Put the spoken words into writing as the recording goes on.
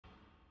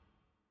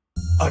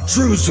A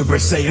true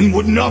Super Saiyan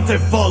would not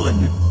have fallen.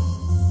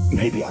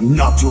 Maybe I'm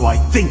not who I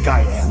think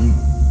I am.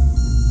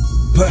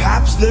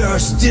 Perhaps there are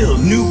still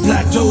new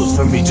plateaus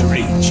for me to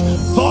reach,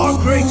 far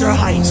greater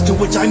heights to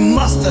which I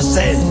must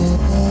ascend.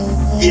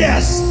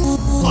 Yes,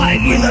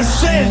 I will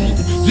ascend!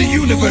 The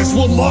universe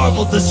will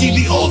marvel to see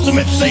the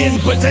Ultimate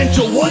Saiyan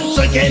potential once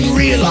again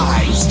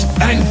realized,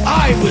 and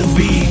I will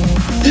be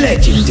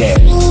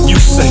legendary. You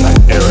say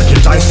I'm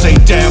arrogant, I say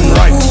damn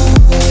right.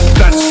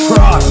 That's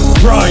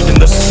pride in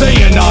the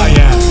Saiyan I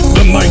am,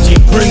 the mighty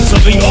prince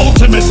of the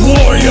ultimate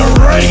warrior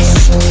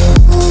race.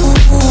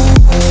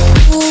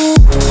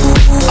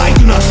 I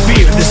do not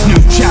fear this new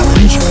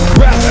challenge.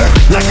 Rather,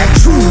 like a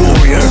true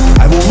warrior,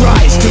 I will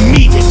rise to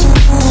meet it.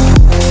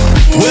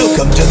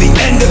 Welcome to the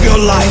end of your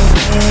life,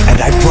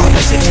 and I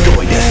promise it's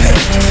going to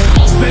hurt.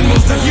 Spend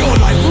most of your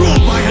life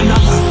ruled by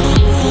another.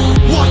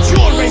 Watch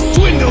your race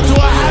dwindle to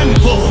a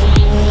handful.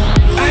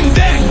 And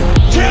then,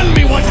 tell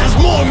me what has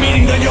more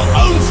meaning than your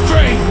own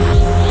strength.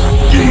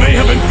 You may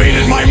have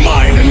invaded my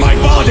mind and my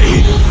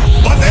body,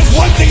 but there's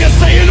one thing a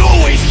Saiyan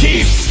always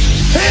keeps.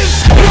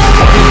 His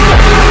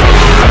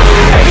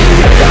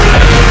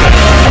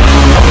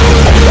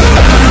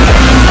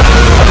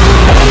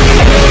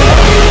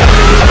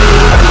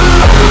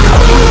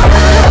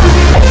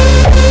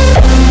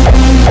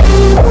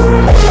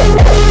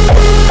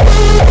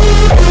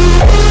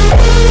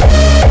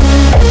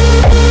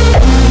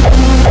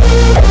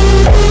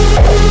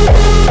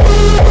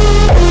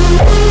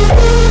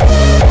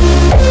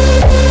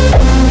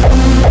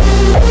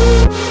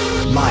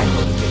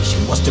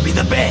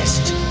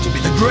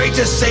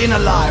greatest Saiyan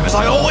alive, as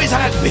I always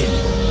had been,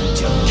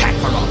 until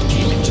Kakarot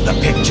came into the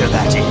picture,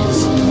 that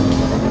is.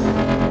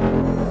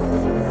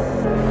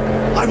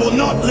 I will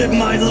not live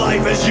my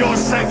life as your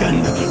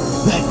second.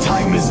 That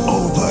time is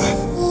over.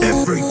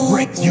 Every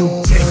breath you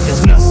take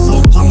is an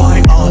assault to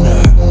my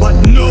honor.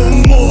 But no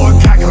more,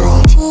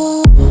 Kakarot.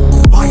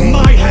 By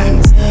my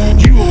hands,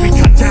 you will be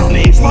cut down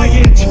inch by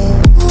inch,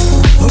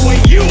 the way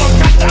you have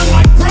cut down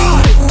my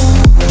pride.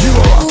 You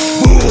are a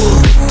fool.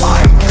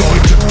 I'm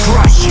going to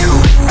crush you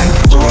and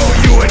throw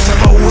you into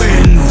the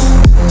wind.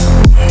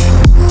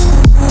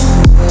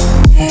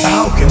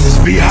 How can this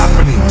be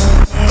happening?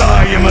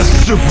 I am a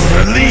super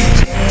elite,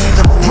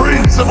 the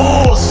prince of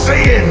all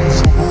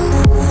Saiyans.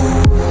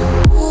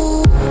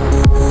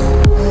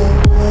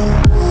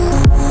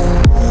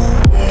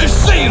 If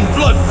Saiyan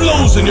blood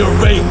flows in your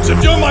veins,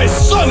 if you're my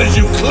son as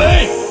you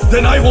claim,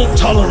 then I won't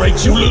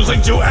tolerate you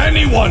losing to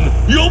anyone.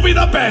 You'll be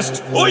the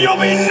best, or you'll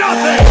be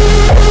nothing!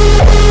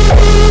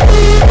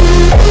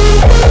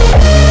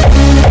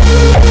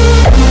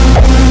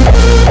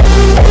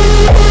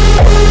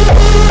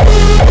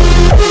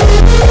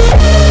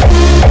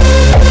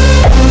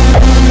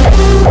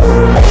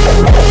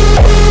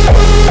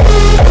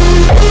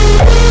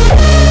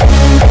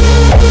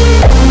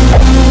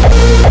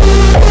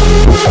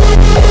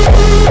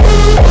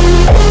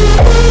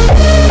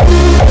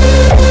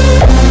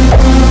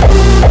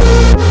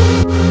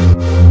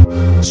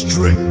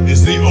 Strength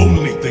is the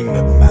only thing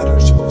that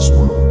matters in this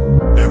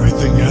world.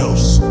 Everything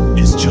else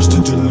is just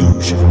a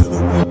delusion for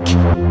the weak.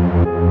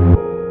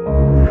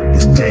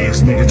 This day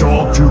has made it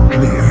all too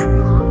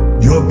clear.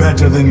 You're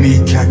better than me,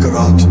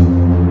 Kakarot.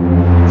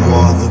 You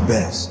are the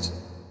best.